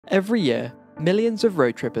Every year, millions of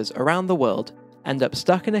road trippers around the world end up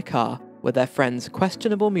stuck in a car with their friends'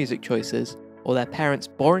 questionable music choices or their parents'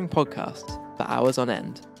 boring podcasts for hours on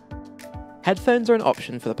end. Headphones are an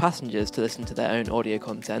option for the passengers to listen to their own audio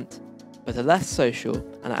content, but are less social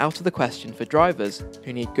and are out of the question for drivers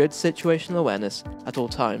who need good situational awareness at all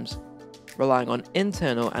times, relying on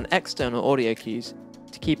internal and external audio cues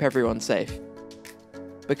to keep everyone safe.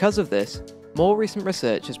 Because of this, more recent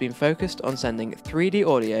research has been focused on sending 3D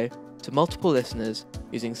audio to multiple listeners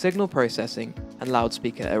using signal processing and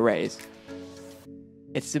loudspeaker arrays.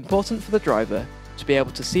 It is important for the driver to be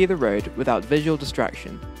able to see the road without visual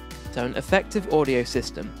distraction, so an effective audio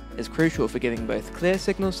system is crucial for giving both clear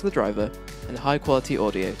signals to the driver and high-quality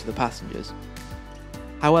audio to the passengers.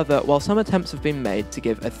 However, while some attempts have been made to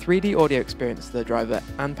give a 3D audio experience to the driver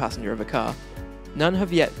and passenger of a car, none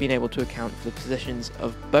have yet been able to account for the positions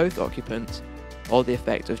of both occupants or the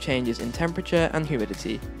effect of changes in temperature and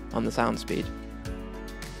humidity on the sound speed.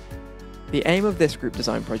 The aim of this group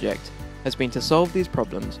design project has been to solve these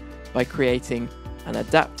problems by creating an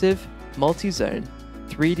adaptive, multi-zone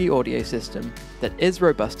 3D audio system that is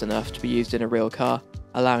robust enough to be used in a real car,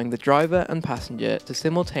 allowing the driver and passenger to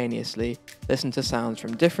simultaneously listen to sounds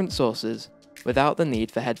from different sources without the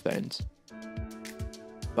need for headphones.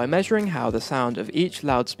 By measuring how the sound of each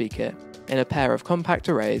loudspeaker in a pair of compact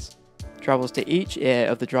arrays travels to each ear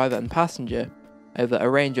of the driver and passenger over a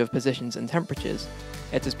range of positions and temperatures,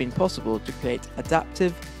 it has been possible to create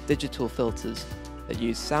adaptive digital filters that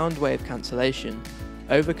use sound wave cancellation,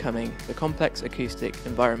 overcoming the complex acoustic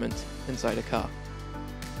environment inside a car.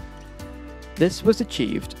 This was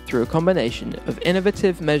achieved through a combination of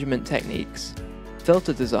innovative measurement techniques,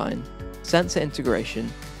 filter design, sensor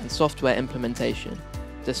integration, and software implementation,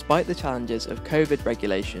 despite the challenges of COVID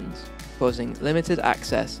regulations causing limited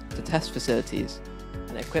access to test facilities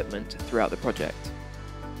and equipment throughout the project.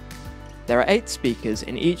 There are 8 speakers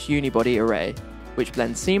in each unibody array, which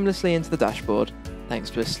blend seamlessly into the dashboard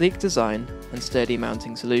thanks to a sleek design and sturdy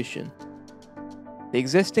mounting solution. The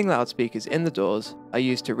existing loudspeakers in the doors are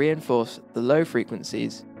used to reinforce the low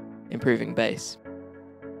frequencies, improving bass.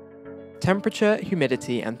 Temperature,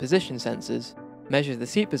 humidity, and position sensors measure the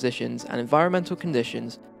seat positions and environmental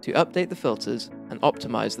conditions to update the filters and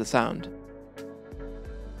optimize the sound.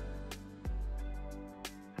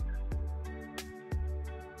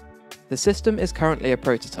 The system is currently a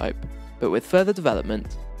prototype, but with further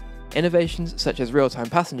development, innovations such as real-time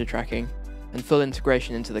passenger tracking, and full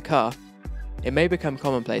integration into the car, it may become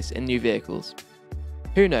commonplace in new vehicles.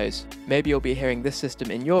 Who knows, maybe you'll be hearing this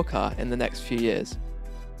system in your car in the next few years.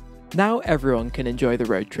 Now everyone can enjoy the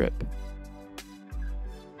road trip.